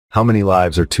How many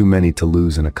lives are too many to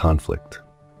lose in a conflict?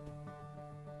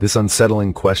 This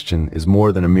unsettling question is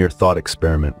more than a mere thought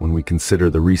experiment when we consider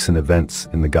the recent events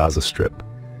in the Gaza Strip.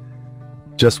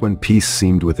 Just when peace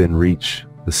seemed within reach,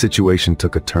 the situation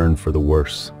took a turn for the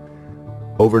worse.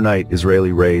 Overnight,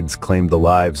 Israeli raids claimed the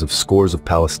lives of scores of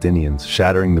Palestinians,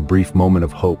 shattering the brief moment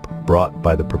of hope brought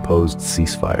by the proposed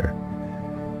ceasefire.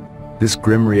 This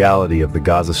grim reality of the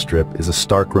Gaza Strip is a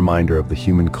stark reminder of the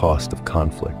human cost of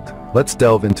conflict. Let's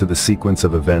delve into the sequence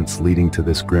of events leading to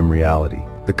this grim reality.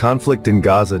 The conflict in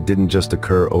Gaza didn't just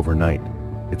occur overnight.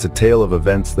 It's a tale of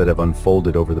events that have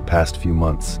unfolded over the past few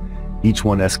months, each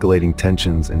one escalating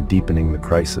tensions and deepening the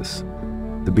crisis.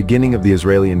 The beginning of the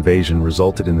Israeli invasion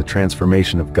resulted in the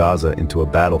transformation of Gaza into a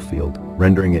battlefield,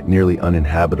 rendering it nearly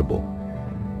uninhabitable.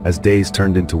 As days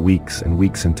turned into weeks and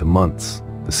weeks into months,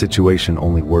 the situation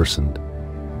only worsened.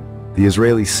 The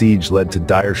Israeli siege led to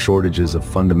dire shortages of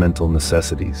fundamental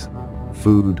necessities.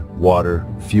 Food, water,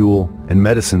 fuel, and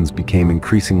medicines became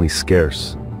increasingly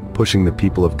scarce, pushing the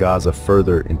people of Gaza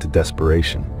further into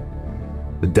desperation.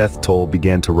 The death toll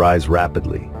began to rise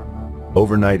rapidly.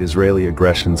 Overnight, Israeli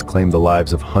aggressions claimed the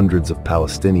lives of hundreds of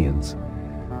Palestinians,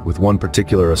 with one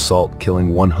particular assault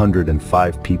killing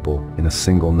 105 people in a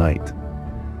single night.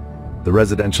 The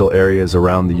residential areas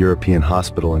around the European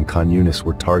hospital in Khan Yunis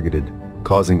were targeted,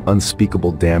 causing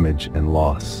unspeakable damage and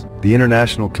loss. The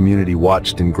international community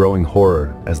watched in growing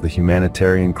horror as the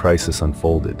humanitarian crisis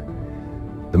unfolded.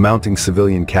 The mounting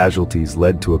civilian casualties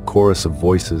led to a chorus of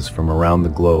voices from around the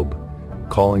globe,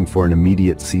 calling for an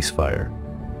immediate ceasefire.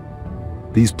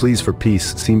 These pleas for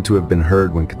peace seemed to have been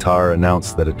heard when Qatar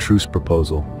announced that a truce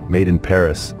proposal, made in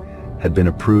Paris, had been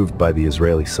approved by the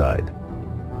Israeli side.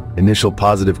 Initial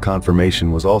positive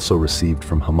confirmation was also received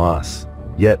from Hamas,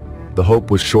 yet the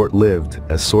hope was short-lived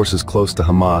as sources close to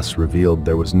Hamas revealed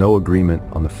there was no agreement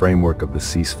on the framework of the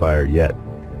ceasefire yet.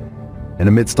 And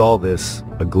amidst all this,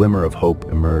 a glimmer of hope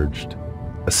emerged.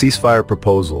 A ceasefire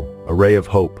proposal, a ray of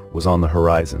hope, was on the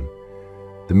horizon.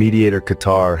 The mediator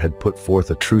Qatar had put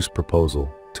forth a truce proposal,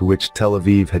 to which Tel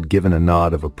Aviv had given a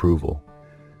nod of approval.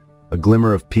 A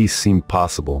glimmer of peace seemed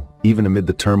possible, even amid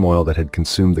the turmoil that had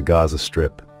consumed the Gaza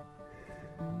Strip.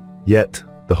 Yet,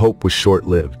 the hope was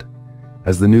short-lived.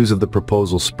 As the news of the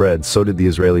proposal spread, so did the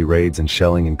Israeli raids and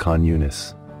shelling in Khan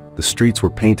Yunis. The streets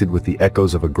were painted with the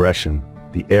echoes of aggression,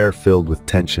 the air filled with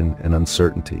tension and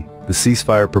uncertainty. The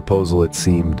ceasefire proposal, it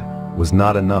seemed, was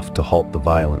not enough to halt the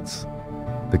violence.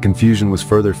 The confusion was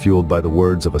further fueled by the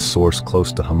words of a source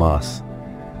close to Hamas.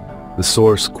 The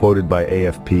source, quoted by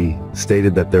AFP,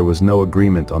 stated that there was no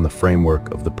agreement on the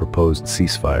framework of the proposed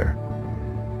ceasefire.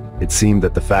 It seemed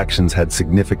that the factions had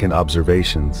significant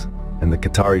observations, and the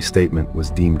Qatari statement was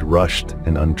deemed rushed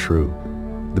and untrue.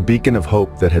 The beacon of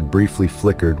hope that had briefly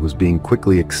flickered was being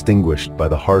quickly extinguished by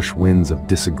the harsh winds of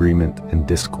disagreement and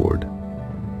discord.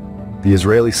 The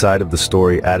Israeli side of the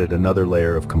story added another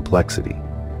layer of complexity.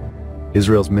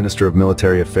 Israel's Minister of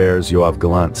Military Affairs, Yoav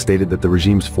Gallant, stated that the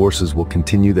regime's forces will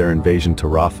continue their invasion to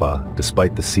Rafah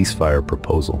despite the ceasefire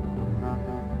proposal.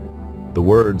 The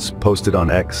words, posted on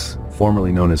X,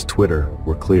 formerly known as Twitter,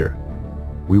 were clear.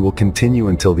 "We will continue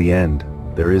until the end.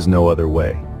 There is no other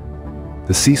way."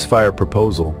 The ceasefire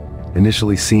proposal,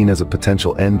 initially seen as a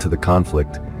potential end to the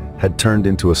conflict, had turned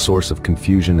into a source of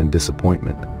confusion and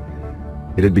disappointment.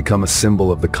 It had become a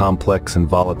symbol of the complex and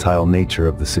volatile nature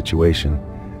of the situation,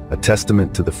 a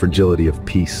testament to the fragility of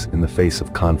peace in the face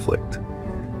of conflict.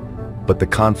 But the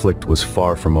conflict was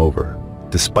far from over.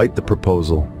 Despite the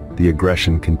proposal, the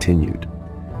aggression continued.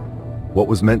 What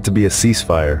was meant to be a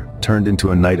ceasefire turned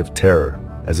into a night of terror,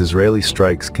 as Israeli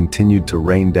strikes continued to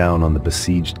rain down on the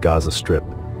besieged Gaza Strip.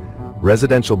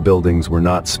 Residential buildings were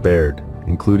not spared,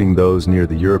 including those near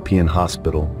the European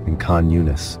hospital in Khan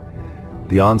Yunis.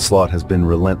 The onslaught has been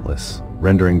relentless,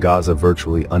 rendering Gaza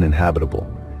virtually uninhabitable.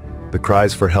 The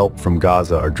cries for help from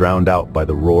Gaza are drowned out by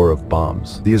the roar of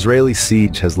bombs. The Israeli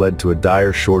siege has led to a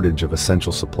dire shortage of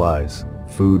essential supplies: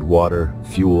 food, water,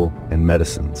 fuel, and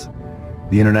medicines.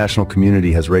 The international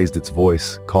community has raised its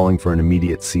voice, calling for an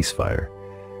immediate ceasefire.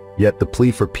 Yet the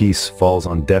plea for peace falls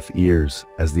on deaf ears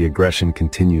as the aggression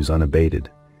continues unabated.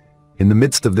 In the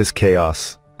midst of this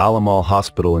chaos, Al-Amal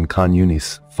Hospital in Khan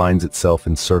Yunis finds itself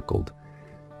encircled.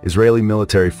 Israeli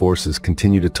military forces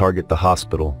continue to target the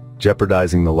hospital,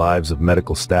 jeopardizing the lives of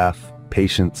medical staff,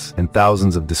 patients, and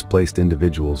thousands of displaced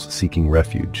individuals seeking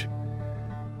refuge.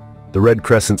 The Red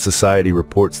Crescent Society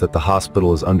reports that the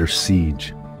hospital is under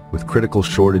siege, with critical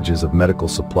shortages of medical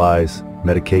supplies,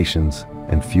 medications,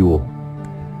 and fuel.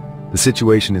 The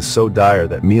situation is so dire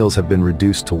that meals have been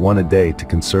reduced to one a day to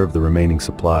conserve the remaining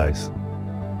supplies.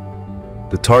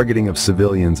 The targeting of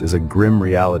civilians is a grim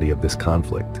reality of this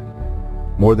conflict.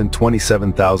 More than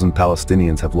 27,000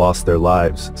 Palestinians have lost their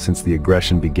lives since the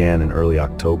aggression began in early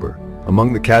October.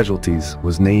 Among the casualties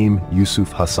was Naeem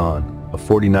Yusuf Hassan, a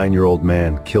 49-year-old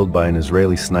man killed by an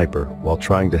Israeli sniper while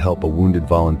trying to help a wounded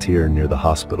volunteer near the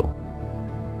hospital.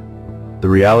 The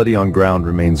reality on ground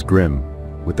remains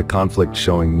grim, with the conflict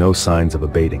showing no signs of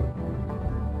abating.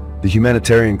 The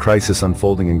humanitarian crisis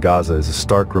unfolding in Gaza is a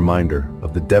stark reminder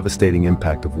of the devastating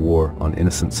impact of war on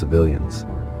innocent civilians.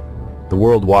 The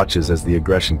world watches as the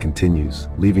aggression continues,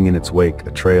 leaving in its wake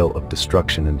a trail of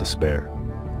destruction and despair.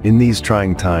 In these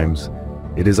trying times,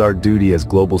 it is our duty as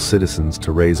global citizens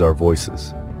to raise our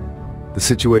voices. The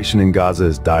situation in Gaza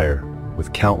is dire,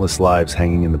 with countless lives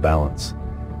hanging in the balance.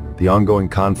 The ongoing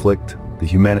conflict, the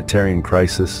humanitarian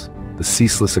crisis, the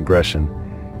ceaseless aggression,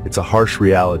 it's a harsh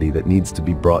reality that needs to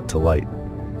be brought to light.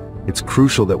 It's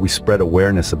crucial that we spread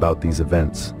awareness about these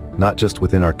events, not just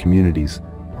within our communities,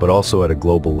 but also at a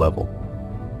global level.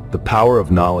 The power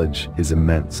of knowledge is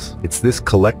immense. It's this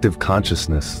collective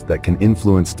consciousness that can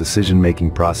influence decision-making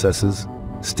processes,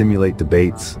 stimulate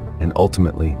debates, and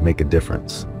ultimately make a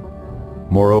difference.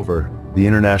 Moreover, the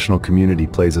international community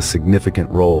plays a significant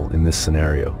role in this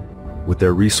scenario. With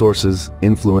their resources,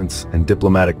 influence, and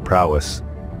diplomatic prowess,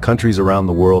 countries around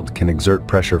the world can exert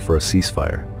pressure for a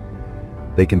ceasefire.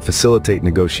 They can facilitate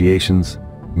negotiations,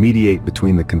 mediate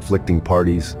between the conflicting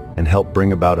parties, and help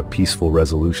bring about a peaceful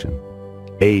resolution.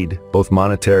 Aid, both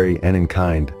monetary and in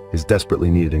kind, is desperately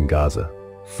needed in Gaza.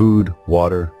 Food,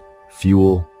 water,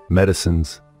 fuel,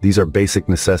 medicines, these are basic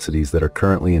necessities that are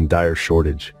currently in dire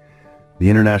shortage. The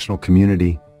international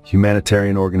community,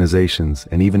 humanitarian organizations,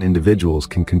 and even individuals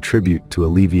can contribute to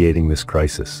alleviating this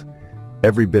crisis.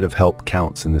 Every bit of help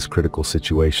counts in this critical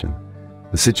situation.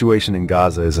 The situation in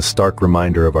Gaza is a stark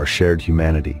reminder of our shared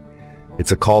humanity.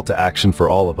 It's a call to action for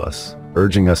all of us,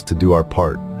 urging us to do our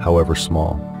part, however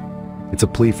small. It's a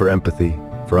plea for empathy,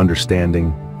 for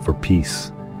understanding, for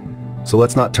peace. So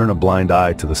let's not turn a blind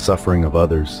eye to the suffering of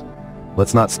others.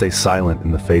 Let's not stay silent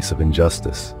in the face of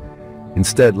injustice.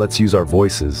 Instead, let's use our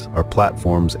voices, our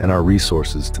platforms, and our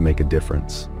resources to make a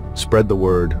difference. Spread the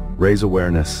word, raise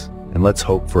awareness, and let's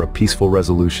hope for a peaceful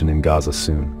resolution in Gaza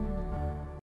soon.